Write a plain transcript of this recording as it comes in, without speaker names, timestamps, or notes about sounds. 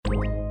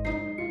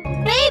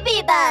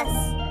Movie Bus!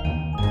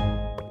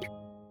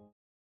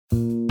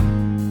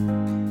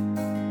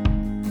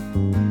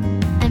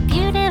 A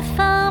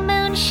beautiful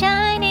moon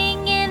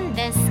shining in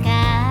the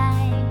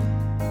sky.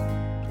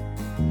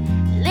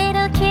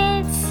 Little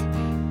kids,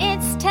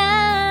 it's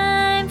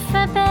time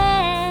for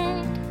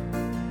bed.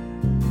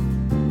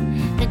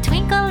 The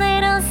twinkle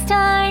little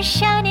stars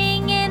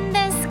shining in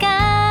the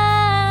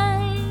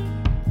sky.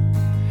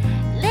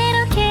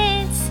 Little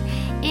kids,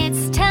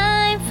 it's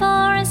time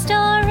for a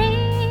story,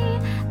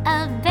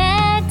 a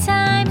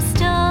bedtime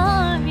story.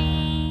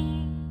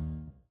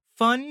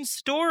 Fun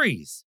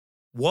stories.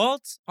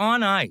 Waltz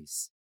on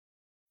ice.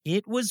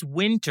 It was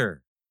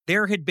winter.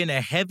 There had been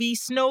a heavy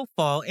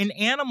snowfall in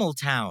Animal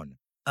Town.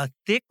 A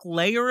thick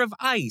layer of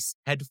ice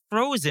had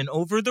frozen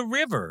over the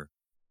river.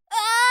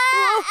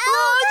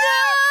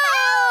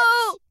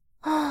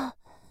 I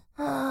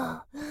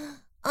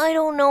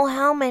don't know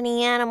how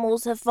many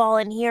animals have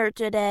fallen here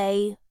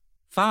today.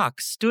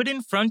 Fox stood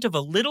in front of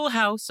a little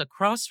house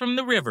across from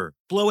the river,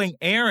 blowing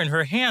air in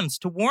her hands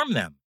to warm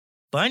them.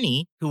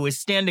 Bunny, who was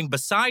standing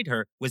beside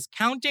her, was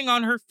counting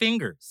on her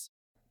fingers.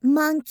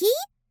 Monkey,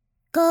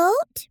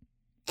 goat,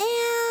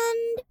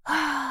 and...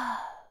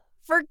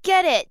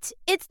 Forget it.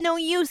 It's no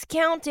use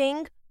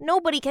counting.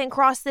 Nobody can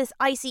cross this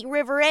icy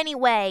river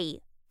anyway.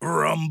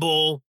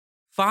 Grumble.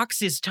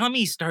 Fox's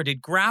tummy started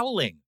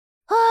growling.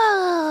 I'm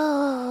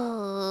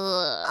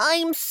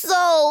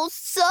so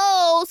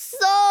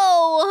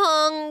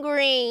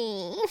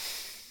hungry.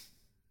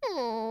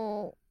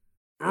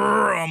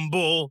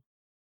 Grumble.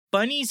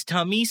 Bunny's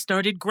tummy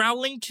started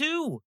growling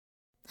too.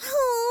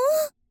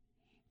 Oh,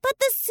 but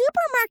the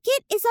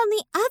supermarket is on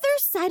the other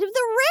side of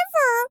the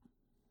river.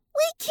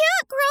 We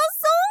can't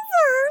cross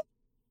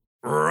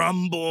over.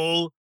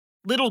 Grumble.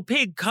 Little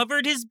Pig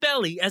covered his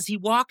belly as he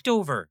walked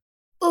over.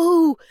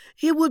 Oh,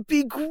 it would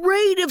be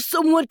great if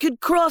someone could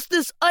cross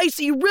this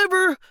icy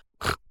river.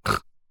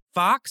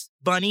 Fox,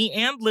 Bunny,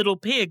 and Little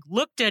Pig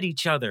looked at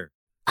each other.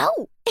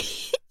 Oh,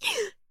 hey,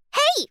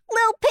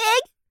 Lil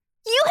Pig,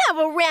 you have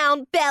a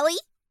round belly.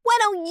 Why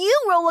don't you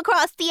roll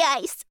across the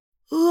ice?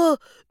 No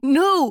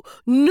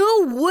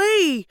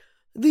way.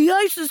 The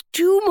ice is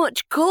too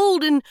much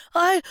cold and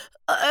I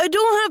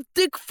don't have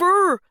thick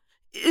fur.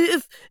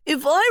 If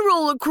I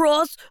roll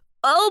across,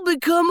 I'll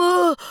become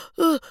a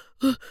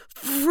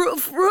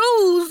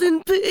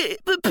frozen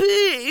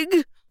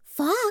pig.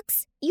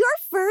 Fox, your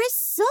fur is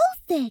so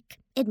thick.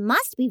 It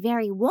must be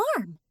very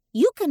warm.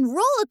 You can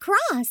roll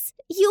across.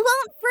 You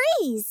won't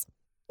freeze.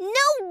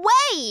 No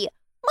way!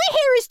 My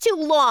hair is too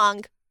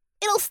long.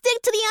 It'll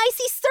stick to the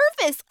icy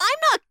surface. I'm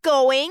not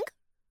going.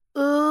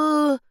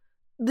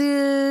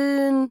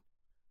 Then...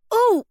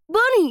 Oh,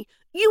 Bunny,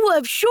 you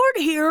have short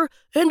hair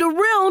and a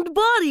round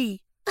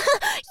body.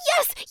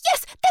 Yes,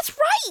 that's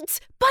right.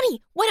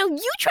 Bunny, why don't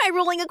you try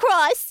rolling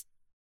across?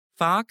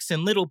 Fox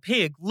and Little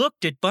Pig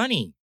looked at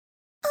Bunny.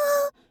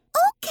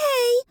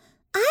 Okay.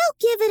 I'll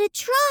give it a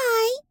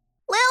try.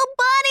 Lil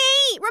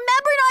Bunny,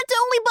 remember not to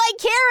only buy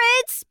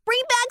carrots.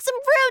 Bring back some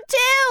fruit,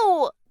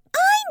 too.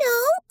 I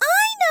know.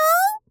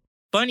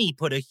 Bunny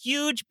put a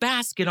huge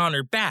basket on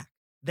her back,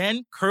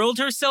 then curled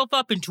herself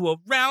up into a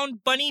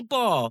round bunny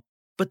ball.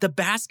 But the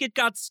basket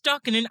got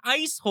stuck in an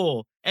ice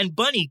hole, and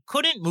Bunny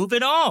couldn't move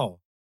at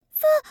all.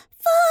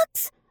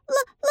 Fox,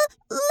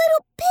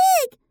 Little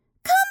Pig,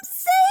 come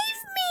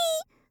save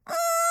me.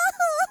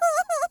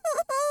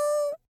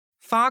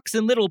 Fox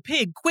and Little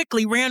Pig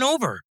quickly ran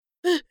over.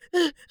 But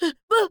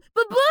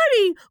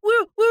Bunny,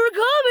 we're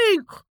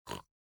coming.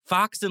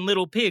 Fox and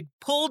Little Pig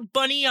pulled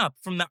Bunny up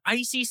from the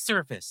icy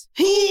surface.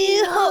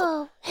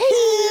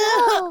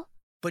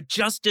 But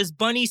just as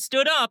Bunny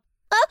stood up,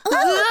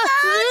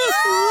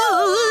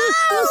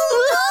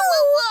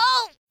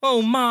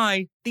 oh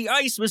my, the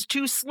ice was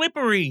too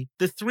slippery.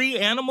 The three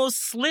animals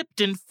slipped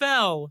and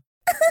fell.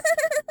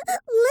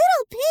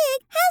 Little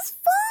Pig has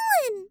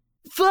fallen.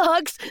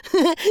 Fox,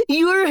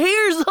 your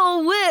hair's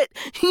all wet.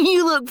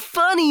 You look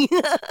funny.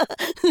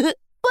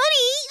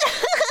 Bunny,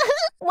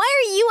 why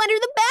are you under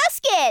the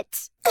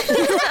basket?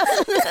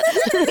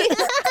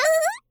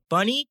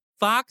 Bunny,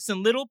 Fox,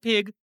 and Little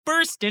Pig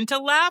burst into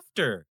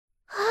laughter.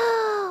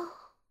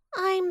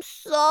 I'm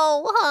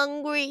so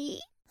hungry.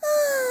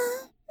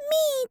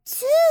 Me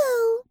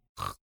too.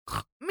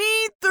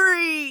 Me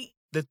three.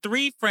 The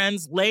three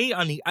friends lay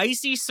on the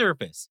icy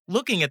surface,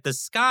 looking at the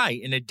sky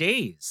in a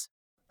daze.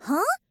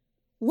 Huh?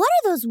 What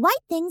are those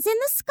white things in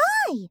the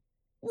sky?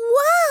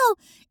 Wow!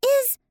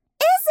 Is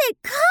it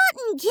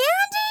cotton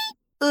candy?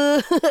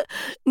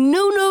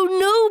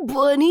 No,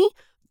 Bunny.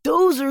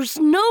 Those are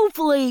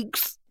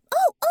snowflakes.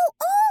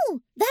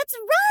 Oh, that's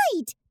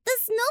right. The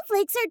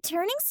snowflakes are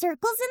turning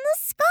circles in the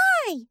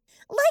sky,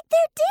 like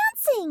they're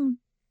dancing.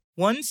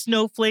 One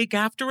snowflake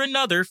after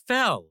another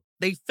fell.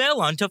 They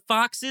fell onto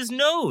Fox's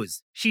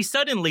nose. She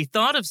suddenly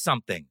thought of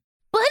something.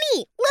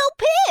 Bunny, Lil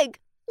Pig,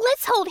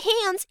 let's hold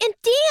hands and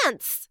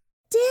dance.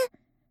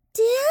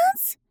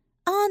 Dance?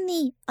 On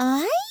the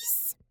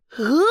ice?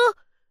 Huh?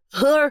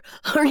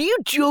 Are you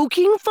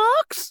joking,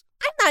 Fox?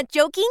 I'm not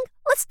joking.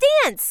 Let's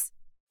dance.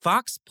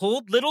 Fox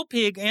pulled Little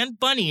Pig and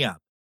Bunny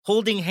up.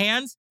 Holding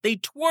hands, they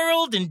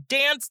twirled and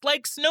danced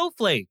like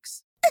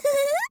snowflakes.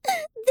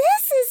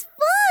 This is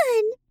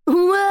fun!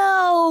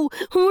 Wow!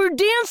 We're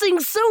dancing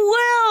so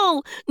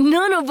well!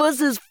 None of us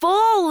has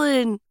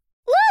fallen!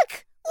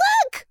 Look!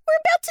 Look!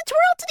 We're about to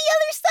twirl to the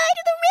other side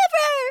of the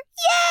river!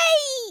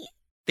 Yay!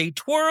 They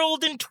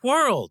twirled and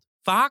twirled.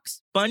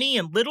 Fox, Bunny,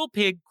 and Little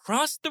Pig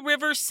crossed the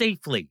river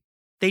safely.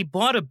 They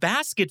bought a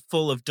basket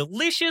full of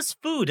delicious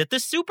food at the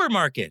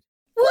supermarket.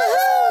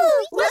 Woohoo!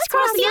 Let's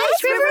cross the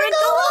ice river and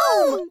go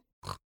home!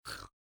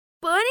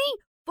 Bunny,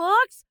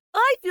 Fox,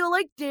 I feel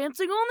like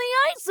dancing on the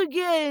ice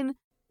again.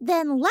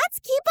 Then let's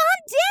keep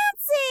on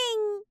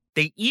dancing!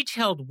 They each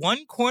held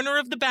one corner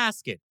of the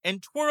basket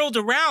and twirled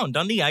around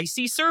on the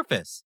icy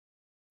surface.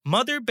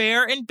 Mother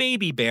Bear and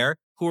Baby Bear,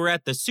 who were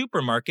at the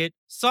supermarket,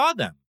 saw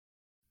them.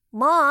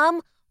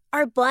 Mom,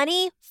 are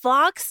Bunny,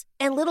 Fox,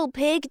 and Little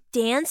Pig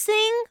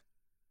dancing?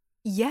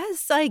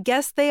 Yes, I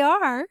guess they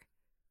are.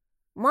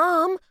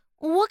 Mom,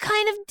 what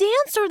kind of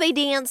dance are they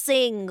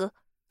dancing?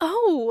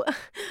 Oh,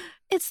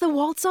 it's the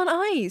Waltz on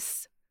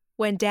Ice.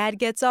 When Dad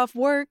gets off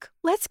work,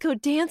 let's go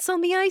dance on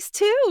the ice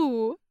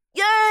too.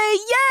 Yay!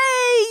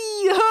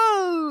 Yay!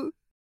 Ho!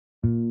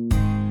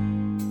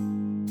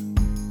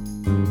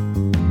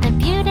 The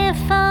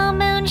beautiful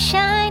moon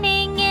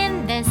shining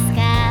in the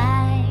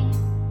sky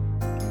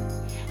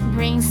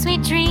brings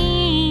sweet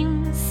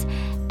dreams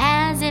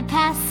as it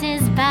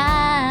passes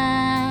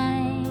by.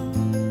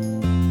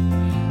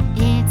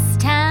 It's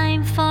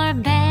time for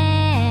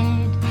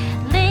bed.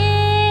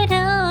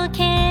 Little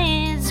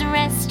kids,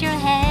 rest your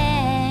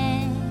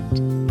head.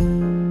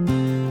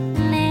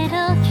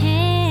 Little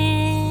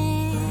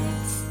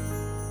kids,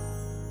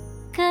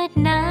 good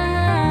night.